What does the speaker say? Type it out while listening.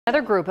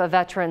Another group of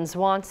veterans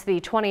wants the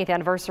 20th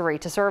anniversary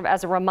to serve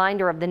as a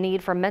reminder of the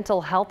need for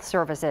mental health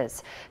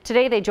services.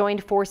 Today they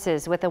joined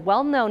forces with a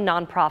well-known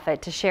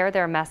nonprofit to share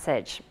their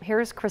message.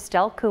 Here's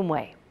Christelle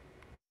Kumwe.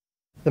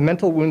 The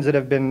mental wounds that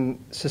have been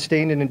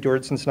sustained and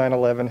endured since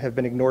 9/11 have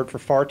been ignored for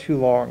far too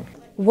long.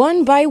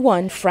 One by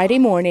one, Friday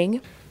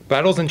morning,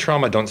 battles and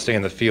trauma don't stay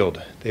in the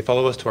field. They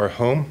follow us to our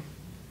home,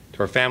 to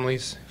our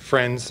families,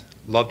 friends,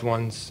 loved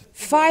ones.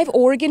 5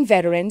 Oregon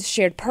veterans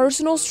shared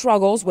personal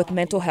struggles with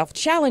mental health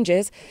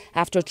challenges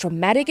after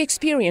traumatic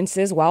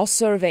experiences while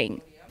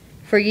serving.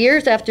 For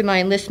years after my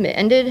enlistment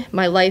ended,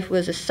 my life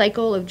was a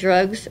cycle of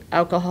drugs,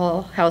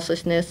 alcohol,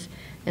 houselessness,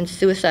 and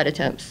suicide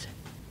attempts.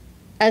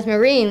 As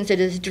Marines, it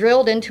is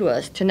drilled into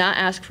us to not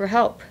ask for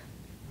help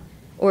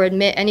or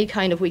admit any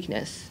kind of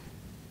weakness.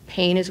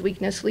 Pain is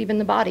weakness leaving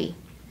the body.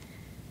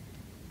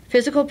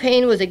 Physical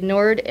pain was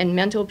ignored and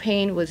mental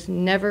pain was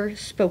never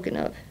spoken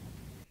of.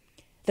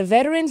 The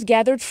veterans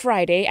gathered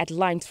Friday at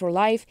Lines for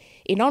Life,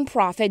 a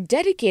nonprofit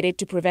dedicated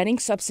to preventing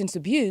substance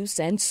abuse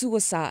and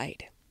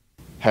suicide.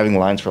 Having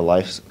Lines for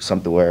Life is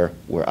something where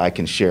I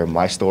can share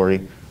my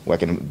story, where I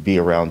can be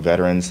around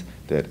veterans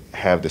that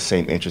have the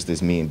same interests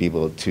as me and be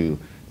able to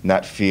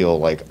not feel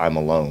like I'm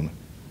alone.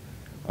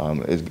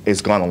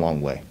 It's gone a long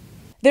way.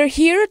 They're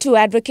here to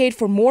advocate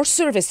for more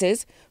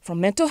services,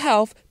 from mental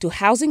health to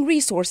housing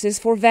resources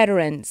for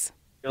veterans.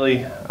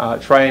 Really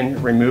try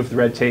and remove the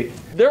red tape.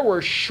 There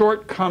were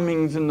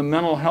shortcomings in the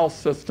mental health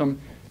system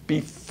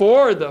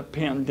before the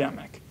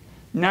pandemic.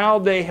 Now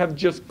they have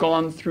just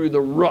gone through the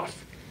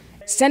roof.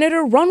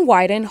 Senator Ron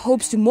Wyden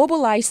hopes to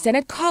mobilize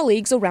Senate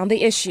colleagues around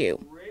the issue.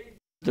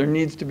 There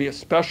needs to be a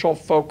special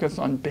focus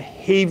on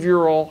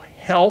behavioral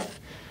health.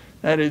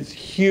 That is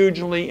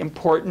hugely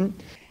important.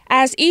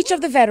 As each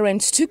of the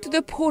veterans took to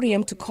the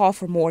podium to call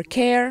for more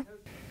care,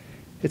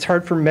 it's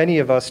hard for many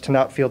of us to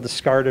not feel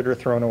discarded or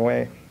thrown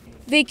away.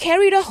 They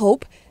carried a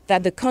hope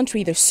that the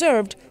country they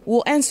served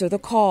will answer the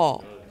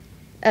call.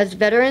 As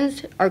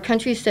veterans, our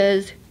country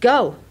says,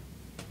 go.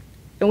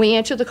 And we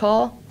answer the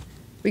call,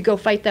 we go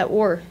fight that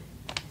war.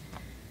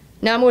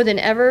 Now more than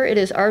ever, it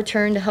is our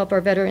turn to help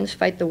our veterans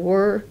fight the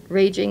war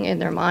raging in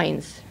their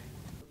minds.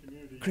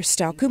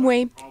 Christelle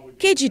Kumwe,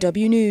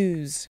 KGW News.